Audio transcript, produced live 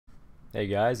Hey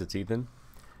guys, it's Ethan.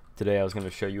 Today I was going to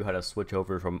show you how to switch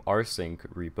over from Rsync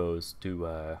repos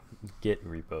to Git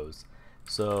repos.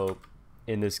 So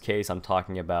in this case I'm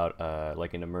talking about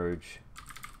like an emerge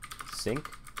sync,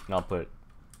 and I'll put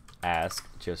ask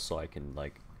just so I can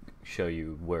like show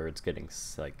you where it's getting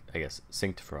I guess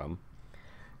synced from.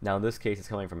 Now in this case it's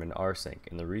coming from an Rsync,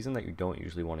 and the reason that you don't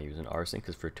usually want to use an Rsync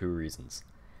is for two reasons.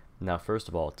 Now first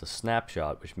of all, it's a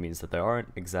snapshot, which means that they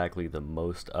aren't exactly the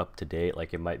most up to date,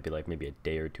 like it might be like maybe a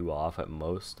day or two off at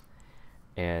most.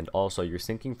 And also you're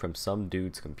syncing from some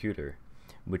dude's computer,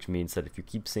 which means that if you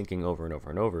keep syncing over and over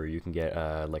and over, you can get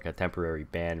like a temporary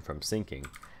ban from syncing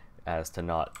as to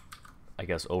not, I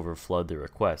guess, overflood the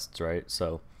requests, right?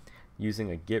 So using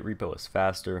a Git repo is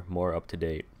faster, more up to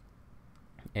date,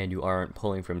 and you aren't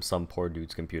pulling from some poor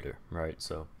dude's computer, right?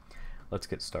 So let's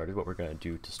get started. What we're going to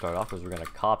do to start off is we're going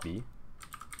to copy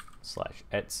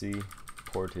 /etc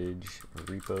portage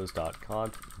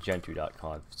repos.conf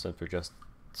gentoo.conf, since we're just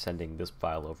sending this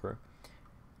file over,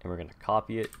 and we're going to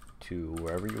copy it to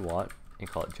wherever you want and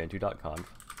call it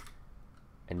gentoo.conf.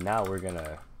 And now we're going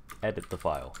to edit the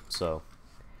file. So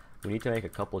we need to make a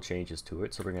couple changes to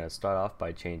it. So we're going to start off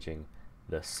by changing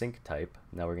the sync type.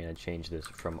 Now we're going to change this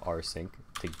from rsync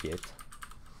to git.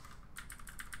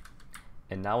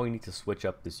 And now we need to switch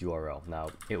up this URL. Now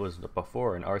it was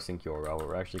before an rsync URL, but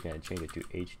we're actually going to change it to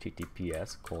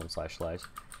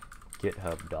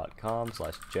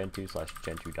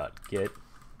https://github.com/gentoo/gentoo.git.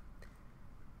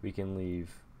 We can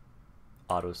leave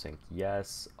autosync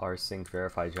yes, rsync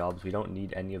verify jobs. We don't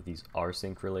need any of these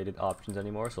rsync related options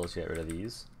anymore, so let's get rid of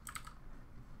these.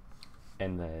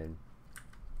 And then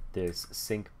this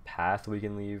sync path we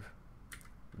can leave.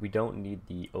 We don't need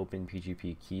the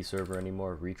OpenPGP key server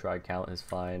anymore. Retry count is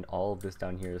fine. All of this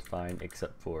down here is fine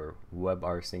except for web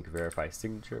rsync verify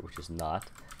signature, which is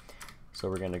not. So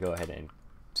we're going to go ahead and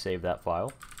save that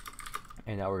file.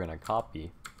 And now we're going to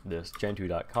copy this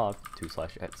gentoo.conf to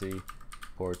 /etc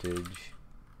portage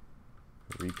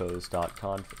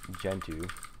repos.conf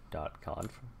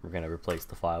gentoo.conf. We're going to replace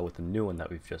the file with the new one that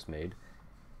we've just made.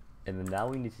 And then now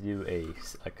we need to do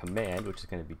a command, which is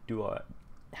going to be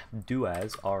do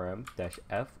as rm-frv/var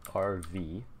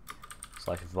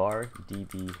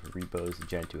db repos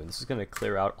gentoo, and this is going to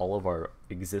clear out all of our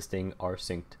existing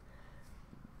rsynced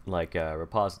like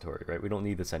repository, right? We don't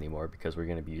need this anymore because we're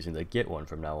going to be using the git one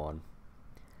from now on.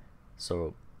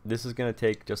 So this is going to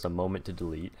take just a moment to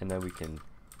delete, and then we can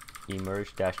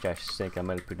emerge --sync. I'm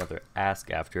going to put another ask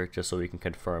after it just so we can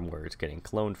confirm where it's getting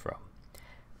cloned from.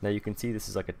 Now you can see this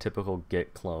is like a typical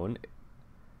git clone.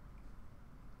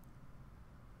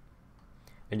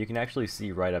 And you can actually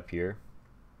see right up here,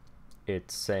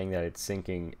 it's saying that it's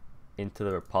syncing into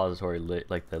the repository,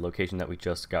 like the location that we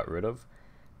just got rid of,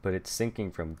 but it's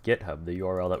syncing from GitHub, the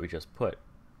URL that we just put.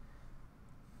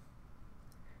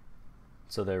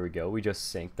 So there we go, we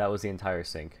just synced. That was the entire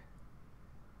sync.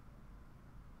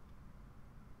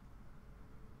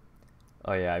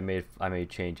 Oh yeah, I made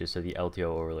changes to the LTO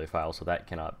overlay file, so that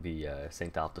cannot be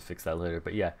synced. I'll have to fix that later.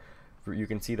 But yeah, you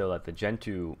can see though that the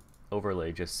Gentoo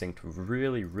overlay just synced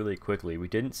really quickly. We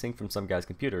didn't sync from some guy's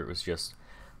computer, it was just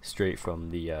straight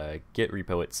from the Git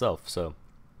repo itself. So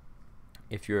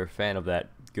if you're a fan of that,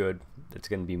 good. It's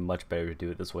going to be much better to do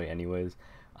it this way anyways.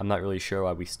 I'm not really sure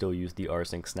why we still use the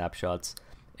rsync snapshots,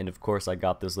 and of course I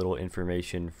got this little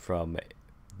information from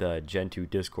the Gentoo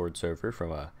Discord server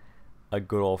from a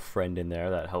good old friend in there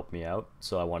that helped me out,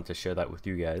 so I wanted to share that with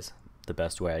you guys the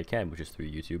best way I can, which is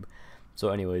through YouTube. So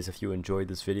anyways, if you enjoyed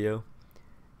this video,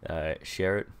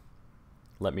 share it.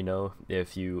 Let me know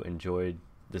if you enjoyed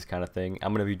this kind of thing.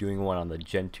 I'm going to be doing one on the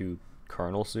Gentoo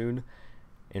kernel soon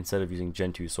instead of using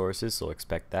Gentoo sources, so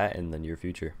expect that in the near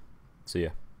future. See ya.